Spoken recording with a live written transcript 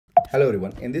Hello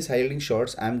everyone. In this highlighting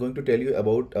shorts, I am going to tell you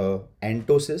about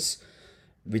entosis,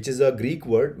 which is a Greek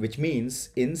word which means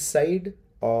inside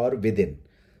or within.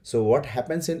 So what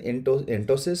happens in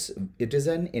entosis? It is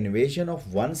an invasion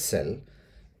of one cell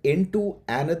into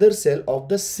another cell of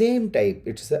the same type.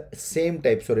 It's the same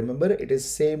type. So remember, it is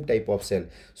same type of cell.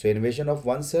 So invasion of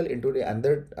one cell into the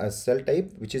another cell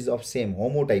type, which is of same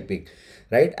homotypic,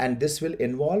 right? And this will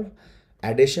involve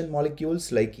adhesion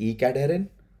molecules like E-cadherin.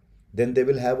 Then they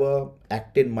will have a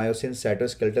actin myosin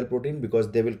cytoskeletal protein because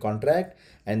they will contract,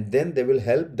 and then they will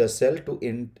help the cell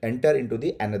to enter into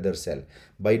the another cell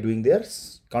by doing their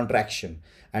contraction,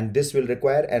 and this will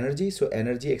require energy. So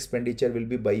energy expenditure will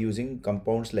be by using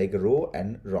compounds like Rho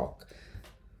and ROC.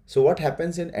 So what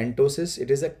happens in entosis?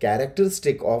 It is a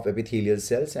characteristic of epithelial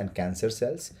cells and cancer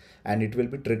cells, and it will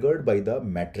be triggered by the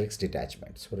matrix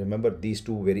detachment. So remember these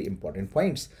two very important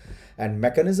points. And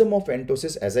mechanism of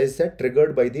entosis, as I said,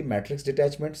 triggered by the matrix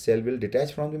detachment. Cell will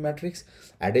detach from the matrix.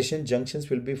 Adhesion junctions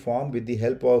will be formed with the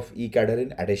help of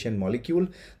E-cadherin adhesion molecule.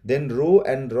 Then Rho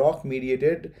and ROC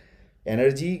mediated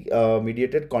energy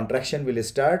mediated contraction will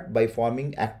start by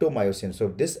forming actomyosin. So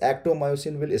this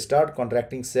actomyosin will start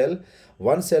contracting cell.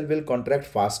 One cell will contract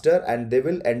faster and they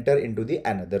will enter into the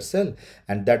another cell,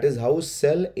 and that is how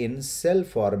cell in cell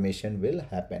formation will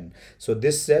happen. So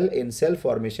this cell in cell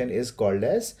formation is called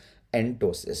as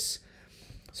entosis.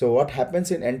 So what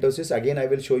happens in entosis? Again, I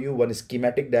will show you one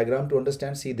schematic diagram to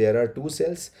understand. See, there are two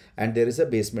cells and there is a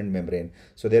basement membrane.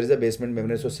 So there is a basement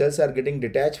membrane. So cells are getting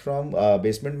detached from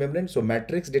basement membrane. So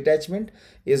matrix detachment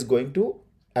is going to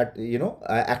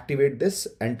activate this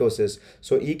entosis.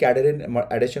 So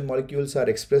E-cadherin adhesion molecules are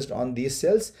expressed on these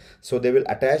cells. So they will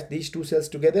attach these two cells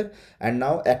together, and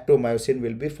now actomyosin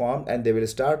will be formed and they will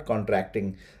start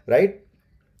contracting, right?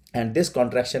 And this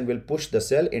contraction will push the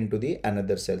cell into the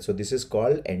another cell. So this is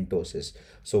called entosis.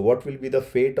 So what will be the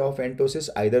fate of entosis?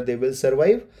 Either they will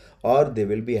survive or they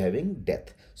will be having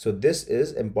death. So this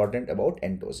is important about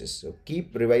entosis. So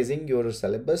keep revising your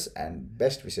syllabus and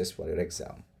best wishes for your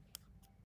exam.